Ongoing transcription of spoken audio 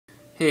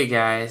Hey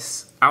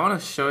guys, I want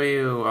to show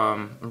you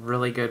a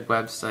really good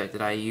website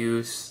that I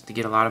use to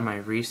get a lot of my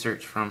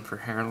research from for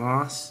hair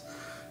loss.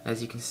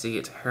 As you can see,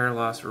 it's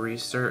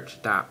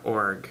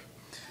hairlossresearch.org,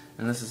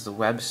 and this is the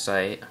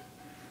website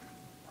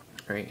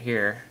right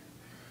here.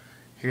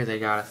 Here they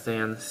got a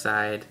thing on the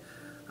side.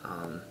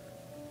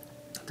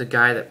 The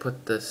guy that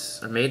put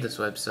this or made this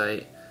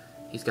website,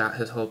 he's got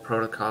his whole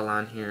protocol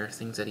on here,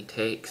 things that he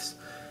takes,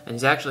 and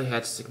he's actually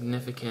had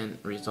significant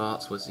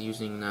results with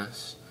using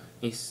this.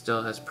 He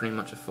still has pretty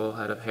much a full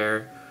head of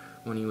hair.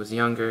 When he was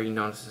younger, you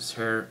noticed his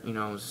hair,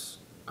 was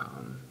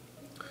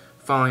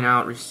falling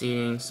out,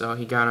 receding, so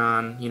he got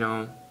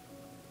on,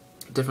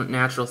 different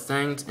natural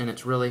things, and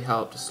it's really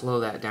helped to slow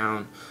that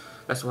down.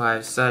 That's why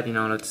I said,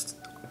 it's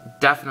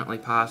definitely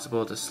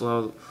possible to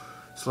slow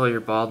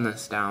your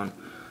baldness down,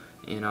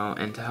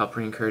 and to help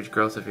encourage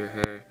growth of your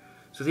hair.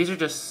 So these are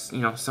just,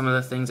 some of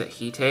the things that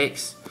he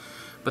takes.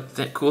 But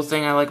the cool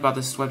thing I like about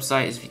this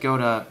website is if you go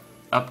to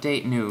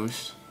Update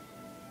News,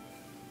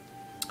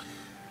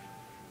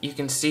 you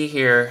can see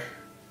here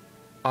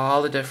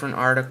all the different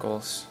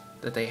articles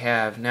that they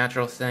have,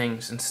 natural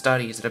things and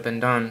studies that have been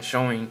done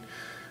showing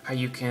how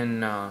you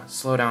can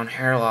slow down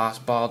hair loss,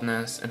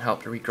 baldness, and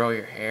help to regrow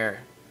your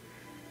hair.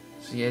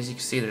 So as you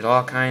can see, there's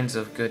all kinds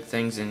of good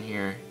things in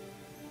here.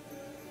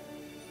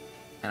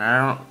 And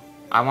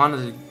I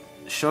wanted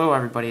to show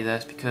everybody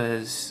this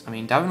because,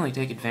 definitely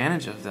take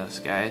advantage of this,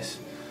 guys.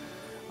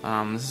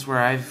 This is where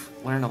I've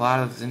learned a lot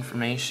of this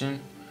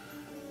information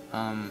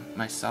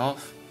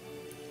myself.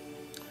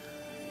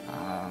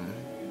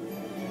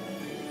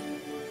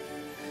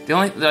 The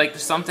only,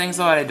 some things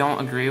though that I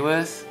don't agree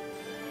with,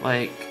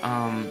 like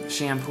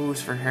shampoos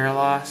for hair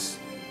loss.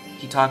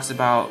 He talks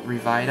about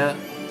Revita,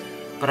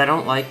 but I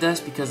don't like this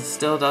because it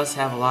still does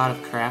have a lot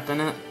of crap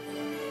in it.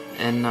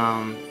 And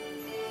I'm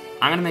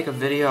gonna make a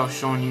video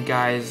showing you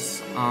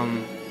guys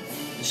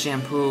the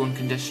shampoo and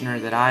conditioner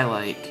that I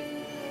like.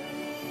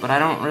 But I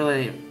don't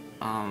really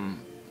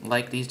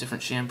like these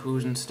different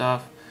shampoos and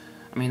stuff.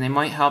 They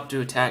might help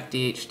to attack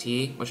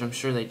DHT, which I'm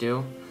sure they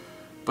do,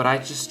 but I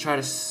just try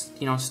to,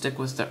 stick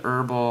with the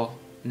herbal,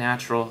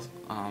 natural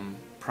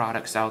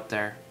products out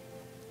there.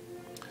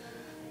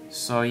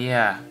 So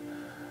yeah,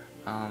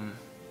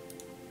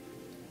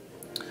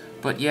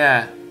 but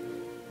yeah,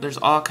 there's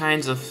all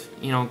kinds of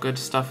good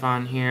stuff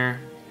on here.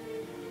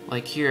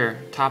 Like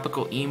here,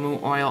 topical emu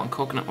oil and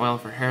coconut oil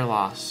for hair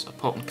loss, a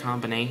potent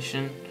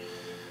combination.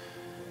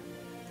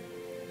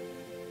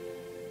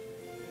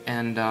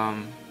 And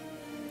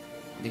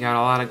they got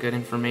a lot of good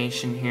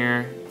information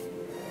here,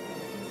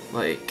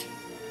 like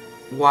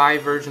why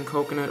virgin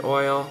coconut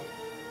oil,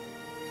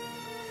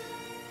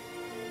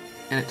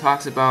 and it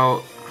talks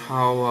about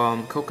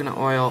how coconut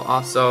oil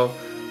also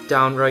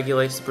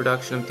down-regulates the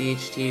production of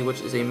DHT,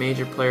 which is a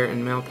major player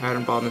in male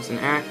pattern baldness and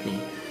acne.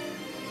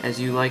 As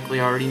you likely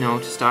already know,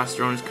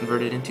 testosterone is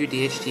converted into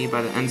DHT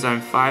by the enzyme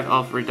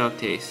 5-alpha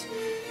reductase.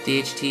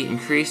 DHT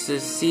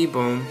increases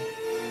sebum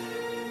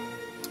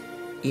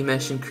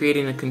emission,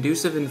 creating a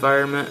conducive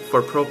environment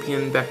for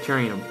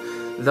Propionibacterium,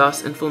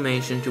 thus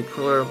inflammation to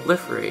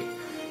proliferate.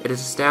 It is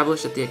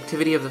established that the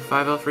activity of the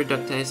 5-alpha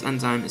reductase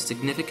enzyme is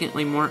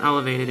significantly more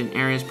elevated in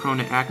areas prone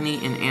to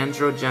acne and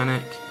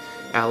androgenic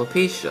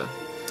alopecia.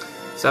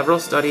 Several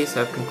studies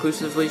have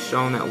conclusively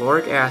shown that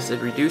lauric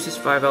acid reduces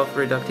 5-alpha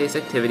reductase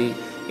activity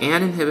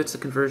and inhibits the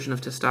conversion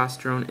of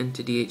testosterone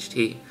into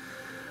DHT.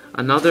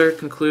 Another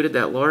concluded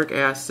that lauric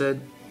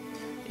acid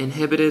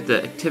inhibited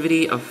the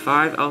activity of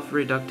 5-alpha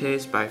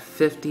reductase by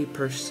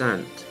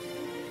 50%.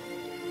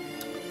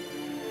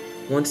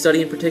 One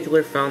study in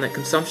particular found that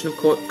consumption of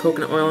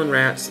coconut oil in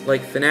rats,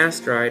 like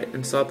finasteride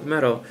and saw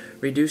palmetto,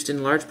 reduced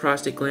enlarged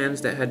prostate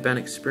glands that had been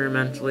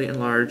experimentally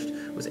enlarged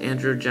with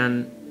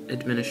androgen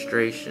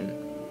administration.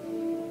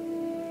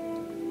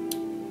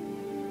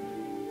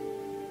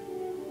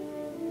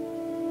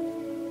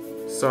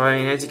 So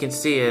as you can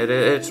see,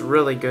 it's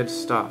really good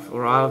stuff. A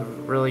lot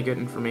of really good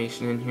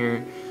information in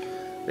here.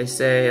 They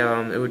say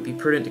it would be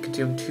prudent to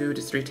consume 2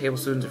 to 3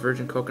 tablespoons of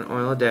virgin coconut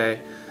oil a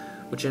day,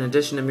 which in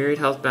addition to myriad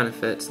health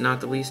benefits, not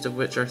the least of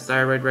which are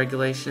thyroid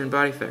regulation and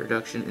body fat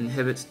reduction,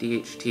 inhibits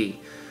DHT.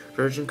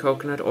 Virgin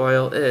coconut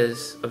oil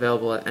is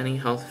available at any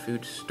health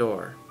food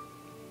store.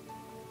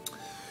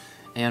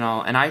 And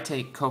I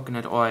take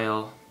coconut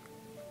oil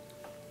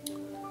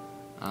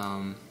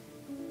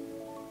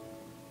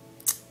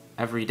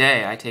every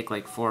day. I take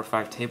like 4 or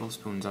 5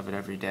 tablespoons of it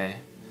every day.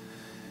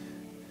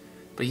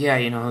 But yeah,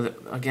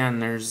 again,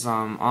 there's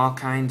all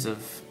kinds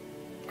of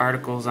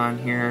articles on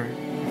here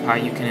of how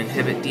you can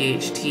inhibit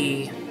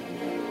DHT.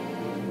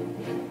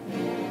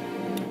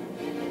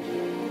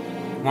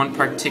 One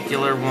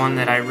particular one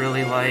that I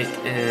really like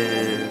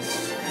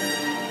is,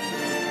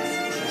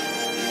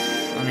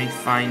 let me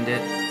find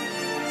it,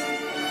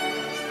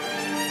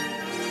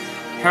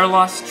 hair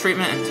loss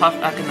treatment in tough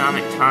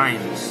economic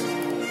times.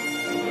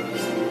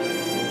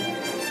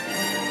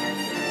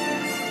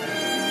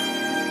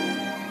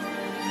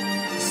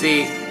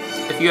 See,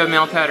 if you have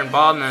male pattern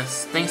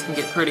baldness, things can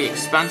get pretty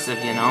expensive,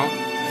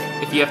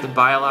 If you have to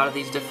buy a lot of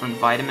these different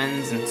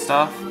vitamins and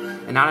stuff,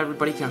 and not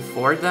everybody can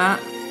afford that.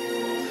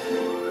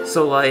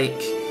 So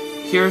like,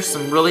 here's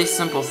some really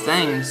simple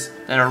things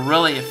that are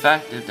really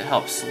effective to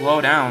help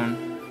slow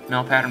down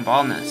male pattern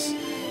baldness.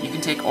 You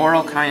can take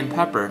oral cayenne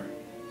pepper.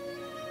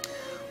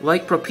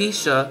 Like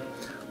Propecia,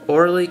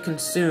 orally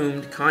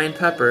consumed cayenne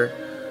pepper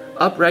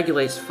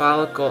upregulates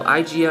follicle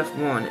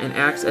IGF-1 and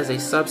acts as a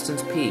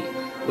substance P,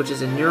 which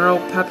is a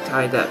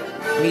neuropeptide that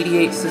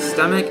mediates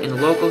systemic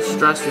and local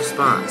stress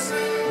response.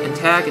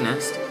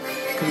 Antagonist,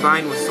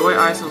 combined with soy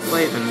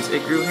isoflavones,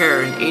 it grew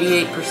hair in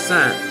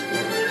 88%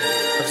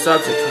 of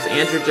subjects with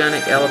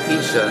androgenic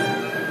alopecia.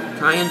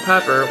 Cayenne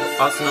pepper,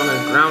 also known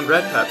as ground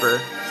red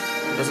pepper,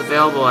 is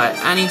available at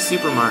any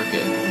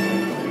supermarket.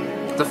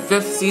 The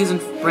 5th season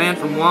brand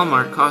from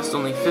Walmart costs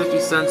only 50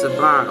 cents a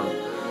bottle.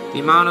 The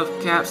amount of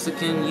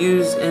capsicum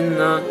used in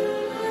the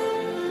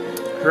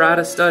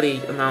Harada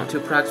study amount to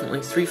approximately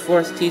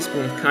 3/4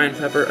 teaspoon of cayenne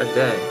pepper a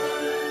day.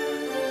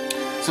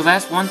 So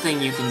that's one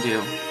thing you can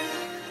do.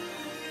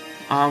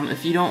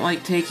 If you don't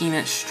like taking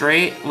it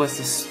straight with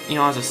this,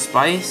 as a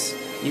spice,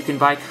 you can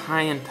buy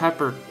cayenne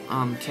pepper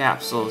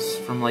capsules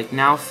from like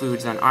Now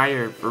Foods on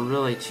iHerb for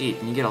really cheap,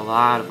 and you get a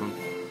lot of them.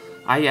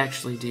 I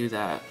actually do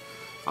that.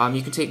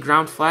 You can take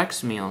ground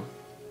flax meal.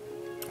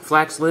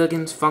 Flax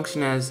ligands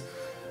function as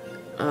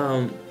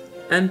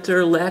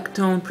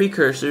enter-lactone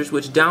precursors,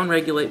 which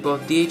downregulate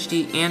both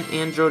DHT and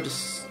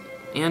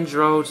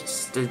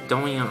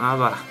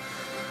androstenedione.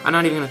 I'm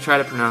not even going to try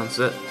to pronounce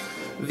it.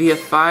 Via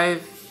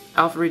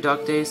 5-alpha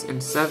reductase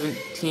and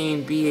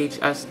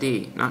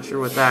 17-BHSD. Not sure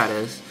what that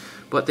is,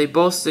 but they're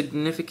both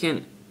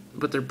significant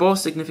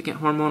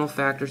hormonal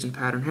factors in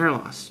pattern hair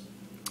loss.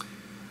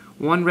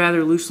 One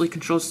rather loosely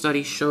controlled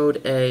study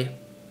showed a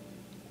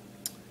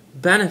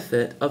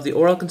benefit of the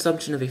oral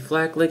consumption of a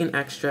flax ligand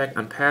extract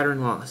on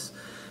pattern loss.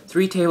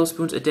 3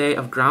 tablespoons a day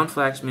of ground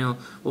flax meal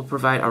will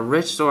provide a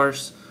rich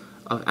source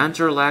of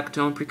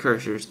enter-lactone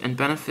precursors and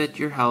benefit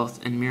your health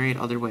in myriad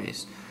other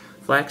ways.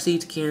 Flax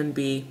seeds can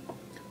be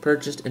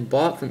purchased and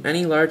bought from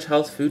any large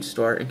health food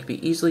store and can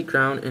be easily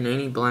ground in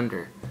any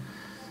blender.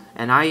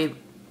 And I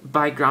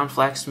buy ground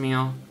flax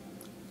meal,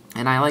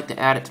 and I like to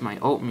add it to my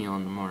oatmeal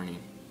in the morning.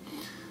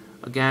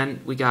 Again,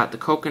 we got the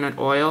coconut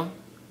oil,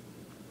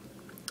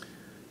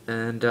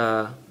 and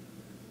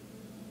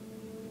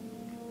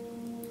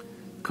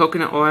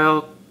coconut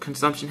oil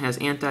consumption has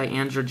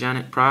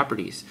anti-androgenic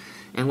properties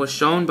and was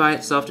shown by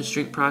itself to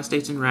shrink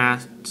prostates in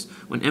rats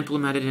when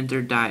implemented into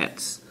their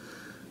diets.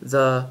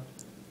 The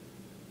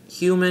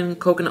human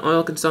coconut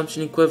oil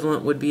consumption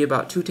equivalent would be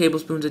about 2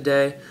 tablespoons a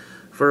day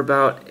for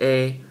about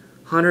a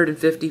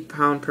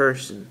 150-pound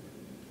person.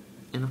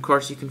 And of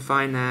course you can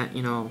find that,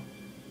 in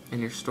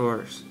your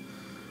stores.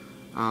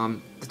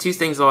 The 2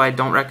 things though I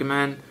don't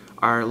recommend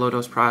are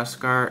low-dose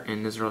Proscar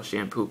and Nizoral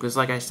shampoo, because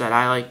like I said,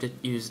 I like to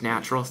use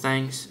natural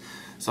things,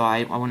 so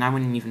I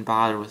wouldn't even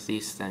bother with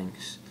these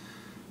things.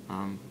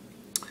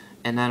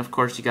 And then of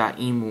course you got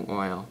emu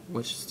oil,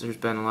 which there's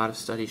been a lot of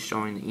studies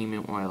showing that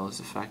emu oil is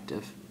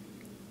effective.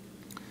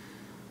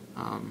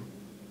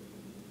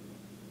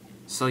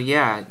 So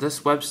yeah,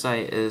 this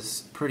website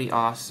is pretty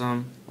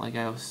awesome, like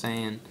I was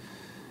saying,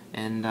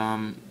 and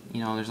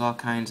there's all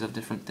kinds of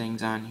different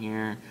things on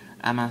here.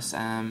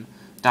 MSM,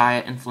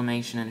 diet,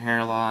 inflammation, and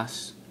hair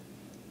loss.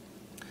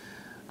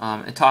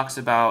 It talks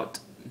about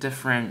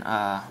different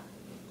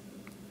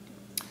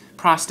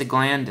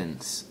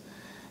prostaglandins,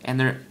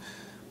 and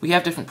we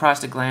have different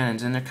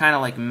prostaglandins, and they're kind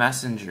of like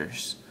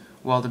messengers.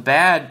 Well, the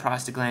bad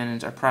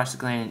prostaglandins are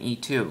prostaglandin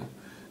E2,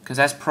 because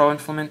that's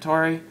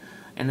pro-inflammatory,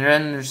 and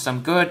then there's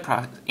some good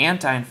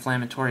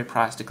anti-inflammatory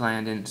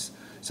prostaglandins,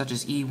 such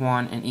as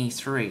E1 and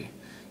E3.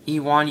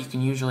 E1 you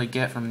can usually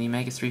get from the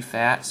omega-3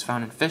 fats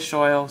found in fish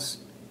oils,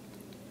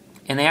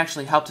 and they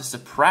actually help to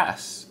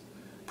suppress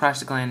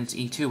prostaglandins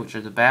E2, which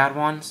are the bad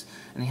ones,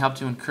 and they help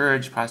to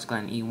encourage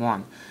prostaglandin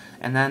E1.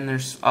 And then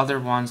there's other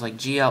ones like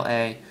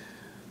GLA,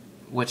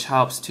 which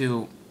helps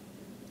to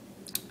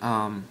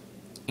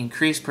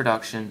increase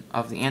production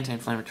of the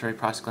anti-inflammatory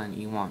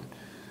prostaglandin E1.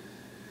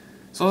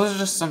 So those are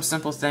just some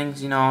simple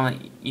things, that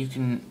you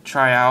can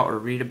try out or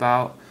read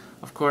about.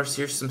 Of course,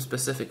 here's some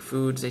specific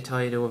foods they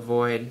tell you to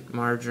avoid: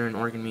 margarine,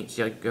 organ meats,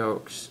 egg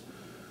yolks.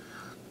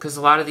 Because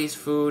a lot of these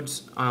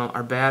foods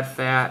are bad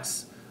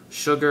fats.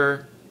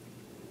 Sugar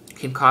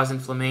can cause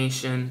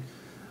inflammation.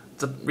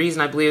 The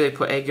reason I believe they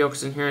put egg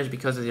yolks in here is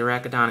because of the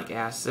arachidonic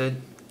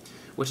acid,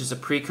 which is a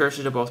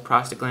precursor to both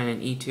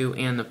prostaglandin E2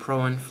 and the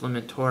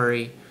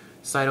pro-inflammatory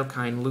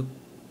cytokine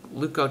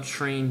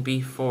leukotriene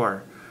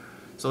B4.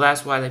 So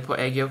that's why they put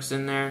egg yolks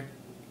in there,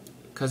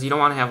 because you don't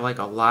want to have like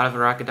a lot of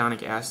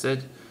arachidonic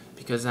acid,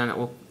 because then it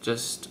will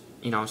just,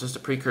 it's just a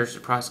precursor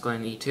to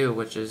prostaglandin E2,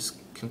 which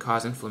can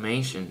cause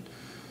inflammation.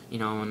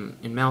 In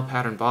male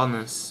pattern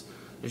baldness,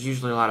 there's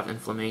usually a lot of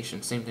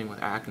inflammation. Same thing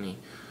with acne.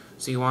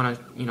 So you want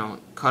to,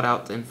 cut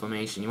out the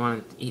inflammation. You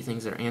want to eat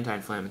things that are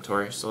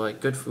anti-inflammatory. So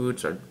like good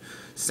foods are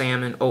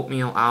salmon,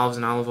 oatmeal, olives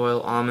and olive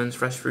oil, almonds,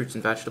 fresh fruits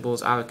and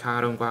vegetables,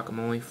 avocado and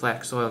guacamole,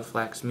 flax oil,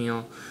 flax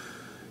meal.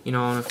 And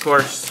of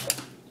course,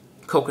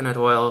 coconut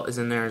oil is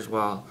in there as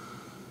well.